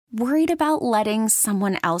Worried about letting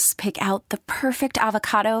someone else pick out the perfect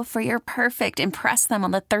avocado for your perfect impress them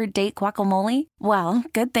on the third date guacamole? Well,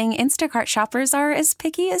 good thing Instacart shoppers are as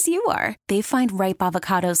picky as you are. They find ripe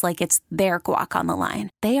avocados like it's their guac on the line.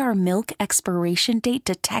 They are milk expiration date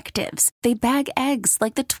detectives. They bag eggs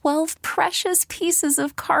like the 12 precious pieces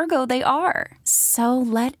of cargo they are. So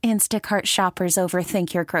let Instacart shoppers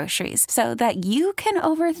overthink your groceries so that you can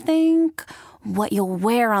overthink what you'll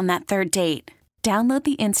wear on that third date. Download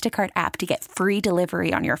the Instacart app to get free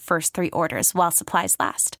delivery on your first 3 orders while supplies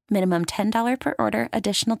last. Minimum $10 per order.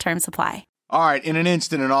 Additional terms apply. All right, in an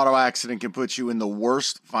instant, an auto accident can put you in the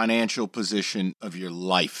worst financial position of your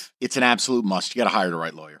life. It's an absolute must. You got to hire the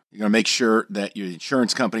right lawyer. You're going to make sure that your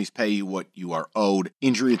insurance companies pay you what you are owed.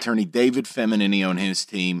 Injury attorney David Feminini and his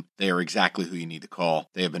team, they are exactly who you need to call.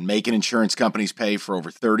 They have been making insurance companies pay for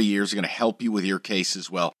over 30 years. They're going to help you with your case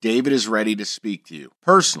as well. David is ready to speak to you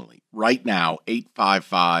personally. Right now,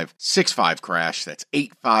 855-65-CRASH. That's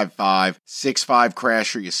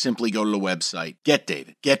 855-65-CRASH, or you simply go to the website,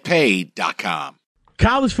 getdavidgetpaid.com.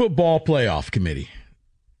 College football playoff committee.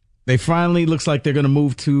 They finally, looks like they're going to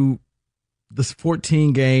move to this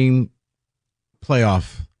 14-game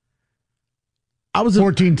playoff.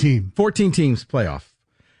 14 teams playoff.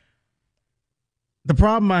 The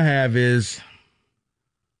problem I have is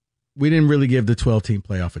we didn't really give the 12-team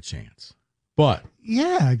playoff a chance. But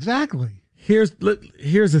yeah, exactly. Here's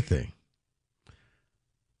the thing.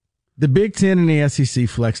 The Big Ten and the SEC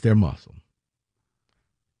flexed their muscle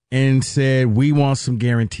and said, we want some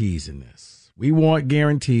guarantees in this. We want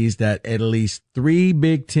guarantees that at least 3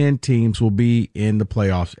 Big Ten teams will be in the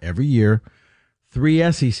playoffs every year.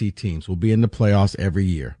 3 SEC teams will be in the playoffs every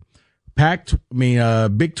year.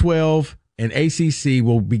 Big 12 and ACC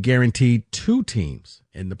will be guaranteed 2 teams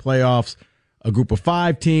in the playoffs, a group of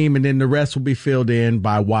 5 team, and then the rest will be filled in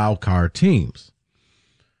by wild card teams.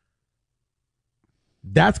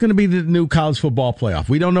 That's going to be the new college football playoff.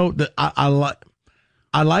 We don't know.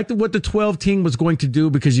 I liked what the 12 team was going to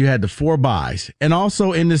do because you had the 4 byes. And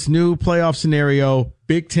also in this new playoff scenario,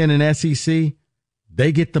 Big Ten and SEC,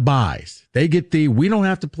 they get the byes. They get we don't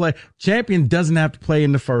have to play. Champion doesn't have to play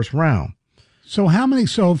in the first round. So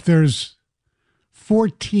if there's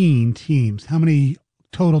 14 teams, how many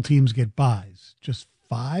total teams get byes? Just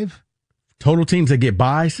 5? Total teams that get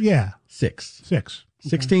byes? Yeah. 6. 6. Okay.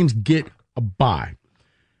 6 teams get a bye.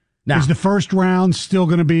 Now, is the first round still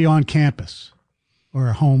going to be on campus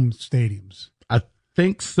or home stadiums? I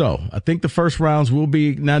think so. I think the first rounds will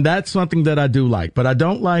be. Now, that's something that I do like, but I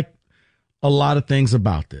don't like a lot of things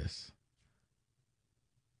about this.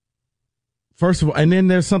 First of all, and then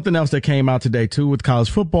there's something else that came out today, too, with college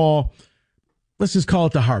football. Let's just call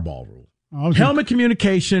it the hardball rule. Helmet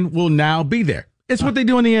communication will now be there. It's what they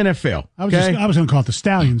do in the NFL. I was going to call it the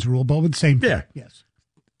Stallions rule, but with the same thing. Yeah. Yes.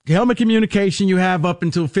 Helmet communication, you have up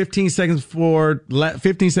until 15 seconds before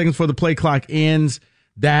the play clock ends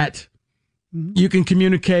that you can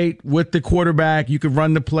communicate with the quarterback. You can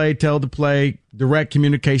run the play, tell the play, direct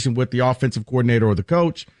communication with the offensive coordinator or the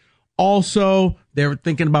coach. Also, they're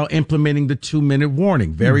thinking about implementing the 2-minute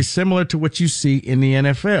warning, very similar to what you see in the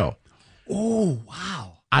NFL. Oh,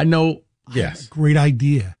 wow. I know. Yes. Great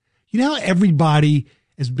idea. You know how everybody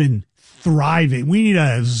has been thriving? We need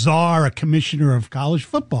a czar, a commissioner of college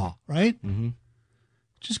football, right? Mm-hmm.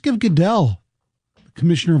 Just give Goodell the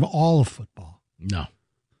commissioner of all of football.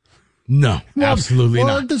 No, absolutely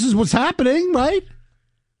not. This is what's happening, right?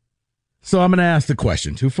 So I'm going to ask the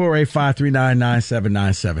question,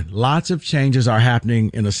 248-539-9797. Lots of changes are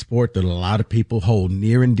happening in a sport that a lot of people hold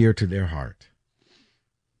near and dear to their heart.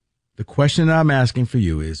 The question that I'm asking for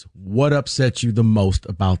you is, what upsets you the most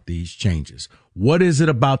about these changes? What is it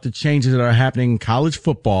about the changes that are happening in college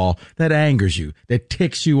football that angers you, that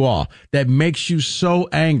ticks you off, that makes you so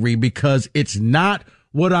angry because it's not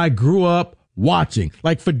what I grew up watching?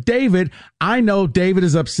 Like for David, I know David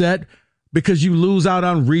is upset because you lose out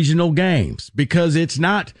on regional games, because it's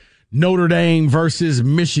not Notre Dame versus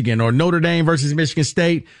Michigan or Notre Dame versus Michigan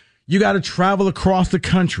State. You got to travel across the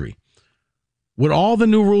country. With all the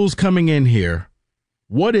new rules coming in here,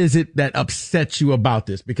 what is it that upsets you about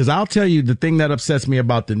this? Because I'll tell you the thing that upsets me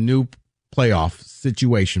about the new playoff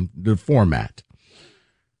situation, the format.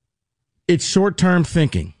 It's short-term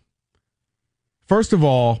thinking. First of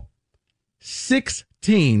all, 6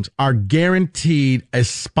 teams are guaranteed a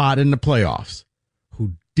spot in the playoffs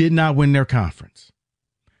who did not win their conference.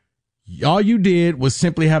 All you did was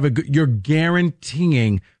simply you're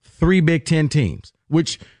guaranteeing 3 Big Ten teams,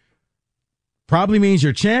 which probably means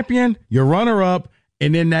your champion, your runner-up,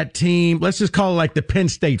 And then that team, let's just call it like the Penn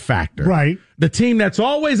State factor. Right. The team that's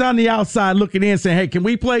always on the outside looking in saying, hey, can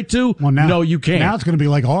we play too? Well, now, no, you can't. Now it's going to be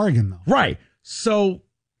like Oregon, though. Right. So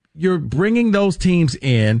you're bringing those teams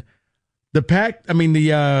in.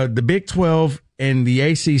 The Big 12 and the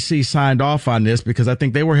ACC signed off on this because I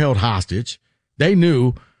think they were held hostage. They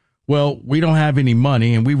knew, well, we don't have any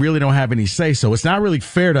money and we really don't have any say. So it's not really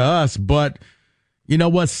fair to us, but you know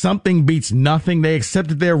what? Something beats nothing. They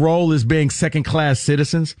accepted their role as being second-class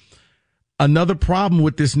citizens. Another problem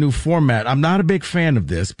with this new format, I'm not a big fan of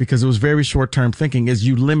this because it was very short-term thinking, is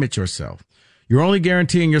you limit yourself. You're only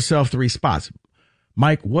guaranteeing yourself 3 spots.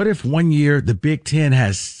 Mike, what if one year the Big Ten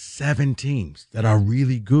has 7 teams that are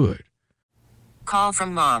really good? Call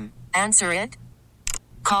from mom. Answer it.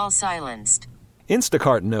 Call silenced.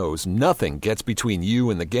 Instacart knows nothing gets between you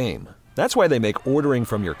and the game. That's why they make ordering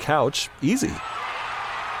from your couch easy.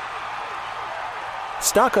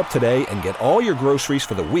 Stock up today and get all your groceries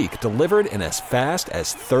for the week delivered in as fast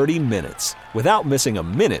as 30 minutes without missing a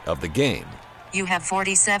minute of the game. You have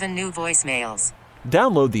 47 new voicemails.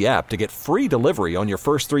 Download the app to get free delivery on your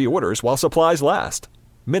first 3 orders while supplies last.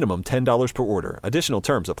 Minimum $10 per order. Additional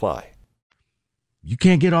terms apply. You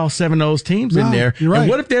can't get all 7 of those teams in there. You're right. And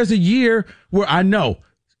what if there's a year where I know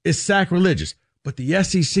it's sacrilegious, but the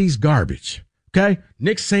SEC's garbage? Okay?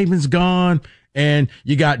 Nick Saban's gone. And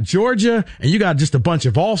you got Georgia, and you got just a bunch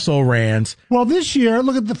of also-rans. Well, this year,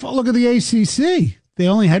 look at the ACC. They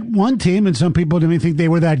only had 1 team, and some people didn't even think they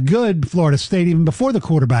were that good, Florida State, even before the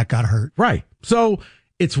quarterback got hurt. Right. So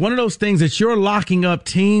it's one of those things that you're locking up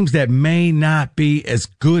teams that may not be as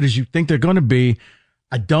good as you think they're going to be.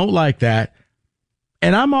 I don't like that.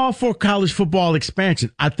 And I'm all for college football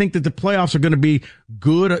expansion. I think that the playoffs are going to be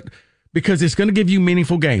good because it's going to give you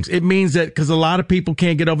meaningful games. It means that because a lot of people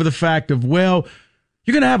can't get over the fact of, well,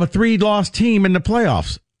 you're going to have a 3-loss team in the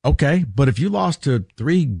playoffs. Okay, but if you lost to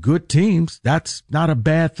 3 good teams, that's not a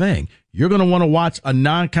bad thing. You're going to want to watch a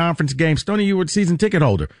non-conference game. Stoney, you were a season ticket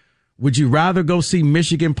holder. Would you rather go see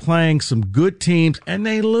Michigan playing some good teams and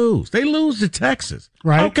they lose? They lose to Texas.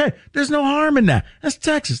 Right. Okay, there's no harm in that. That's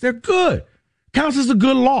Texas. They're good. Counts as a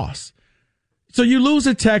good loss. So you lose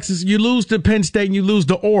to Texas, you lose to Penn State, and you lose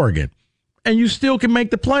to Oregon. And you still can make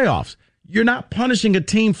the playoffs. You're not punishing a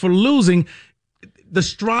team for losing. The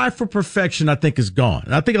strive for perfection, I think, is gone.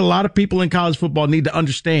 And I think a lot of people in college football need to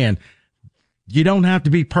understand you don't have to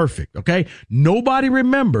be perfect, okay? Nobody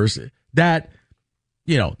remembers that,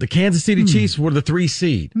 the Kansas City Chiefs were the 3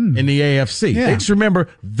 seed in the AFC. Yeah. They just remember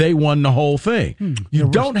they won the whole thing. You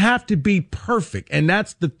don't have to be perfect. And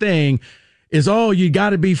that's the thing. Is, you got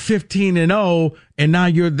to be 15-0 and now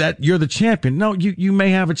you're the champion. No, you may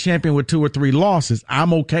have a champion with 2 or 3 losses.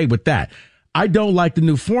 I'm okay with that. I don't like the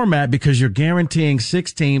new format because you're guaranteeing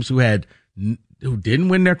 6 teams who didn't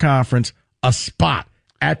win their conference a spot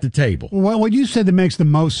at the table. Well, what you said that makes the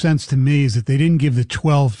most sense to me is that they didn't give the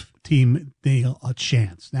 12-team deal a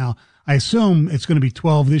chance. Now, I assume it's going to be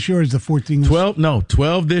 12 this year. Or is the 14?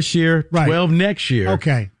 12 this year, right. 12 next year.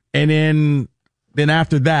 Okay. And then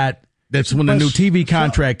after that, that's when the new TV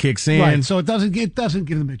contract kicks in. Right, so it doesn't give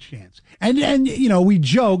them a chance. And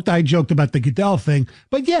I joked about the Goodell thing,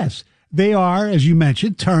 but yes, they are, as you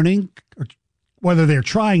mentioned, turning, or whether they're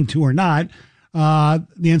trying to or not, the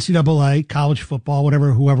NCAA, college football,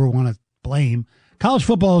 whoever want to blame, college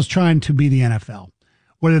football is trying to be the NFL,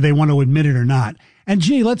 whether they want to admit it or not. And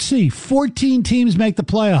let's see, 14 teams make the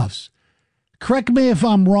playoffs. Correct me if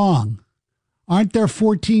I'm wrong. Aren't there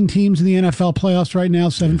 14 teams in the NFL playoffs right now,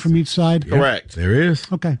 7 from each side? Correct. There is.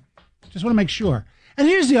 Okay. Just want to make sure. And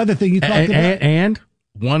here's the other thing you talked about. And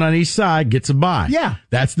one on each side gets a bye. Yeah.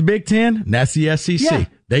 That's the Big Ten, and that's the SEC. Yeah.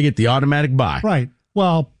 They get the automatic bye. Right.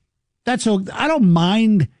 Well, I don't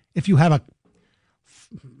mind if you have a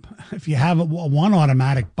one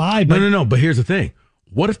automatic bye. But No. But here's the thing.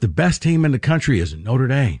 What if the best team in the country is Notre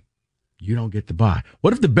Dame? You don't get the bye.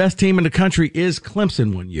 What if the best team in the country is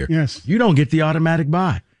Clemson one year? Yes. You don't get the automatic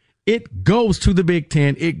bye. It goes to the Big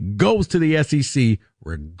Ten. It goes to the SEC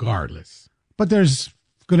regardless. But there's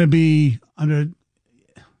going to be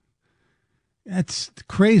that's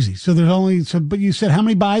crazy. So but you said how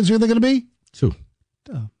many byes are there going to be? 2.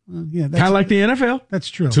 Yeah. Kind of like the NFL. That's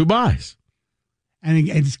true. 2 byes. And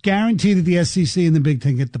it's guaranteed that the SEC and the Big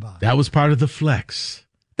Ten get the bye. That was part of the flex.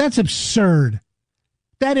 That's absurd.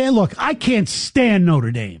 Look, I can't stand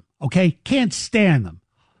Notre Dame, okay? Can't stand them.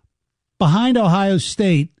 Behind Ohio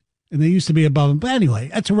State, and they used to be above them. But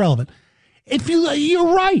anyway, that's irrelevant.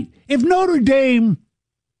 You're right. If Notre Dame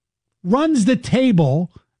runs the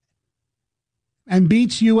table and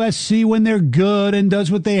beats USC when they're good and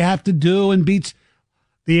does what they have to do and beats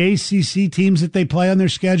the ACC teams that they play on their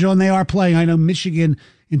schedule, and they are playing. I know Michigan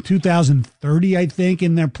in 2030, I think,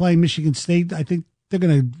 and they're playing Michigan State. I think they're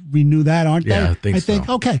going to renew that, aren't they? Yeah, I think so.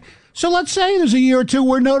 Okay. So let's say there's a year or two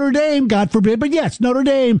where Notre Dame, God forbid, but yes, Notre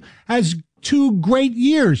Dame has 2 great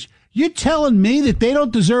years. You're telling me that they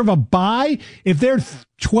don't deserve a bye if they're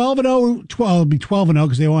 12-0? 12, it'll be 12-0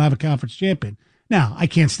 because they won't have a conference champion. Now, I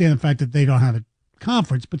can't stand the fact that they don't have a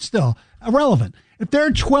conference, but still irrelevant. If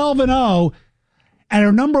they're 12-0 and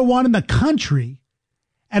are number 1 in the country,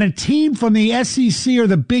 and a team from the SEC or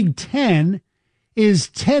the Big Ten is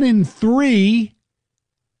 10-3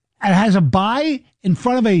 and has a bye in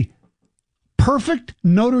front of a perfect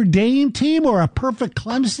Notre Dame team or a perfect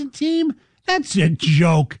Clemson team, that's a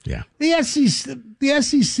joke. Yeah. The SEC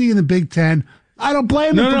and the Big Ten, I don't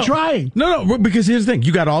blame them for trying. No, because here's the thing.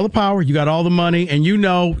 You got all the power, you got all the money, and you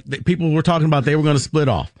know that people were talking about they were going to split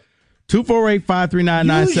off.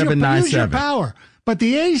 248-539-9797. Use your power. But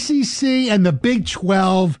the ACC and the Big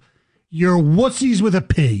 12, you're wussies with a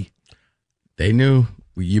P. They knew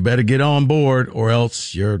you better get on board or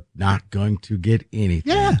else you're not going to get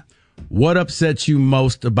anything. Yeah. What upsets you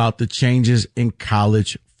most about the changes in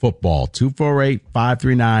college football?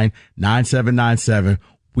 248-539-9797.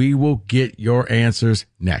 We will get your answers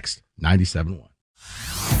next. 97.1.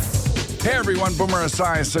 Hey everyone, Boomer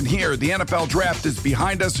Esiason here. The NFL draft is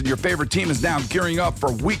behind us and your favorite team is now gearing up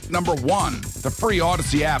for week number 1. The free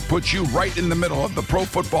Odyssey app puts you right in the middle of the pro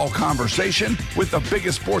football conversation with the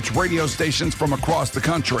biggest sports radio stations from across the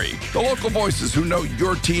country. The local voices who know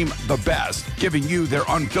your team the best, giving you their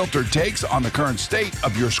unfiltered takes on the current state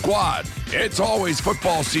of your squad. It's always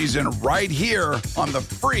football season right here on the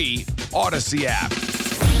free Odyssey app.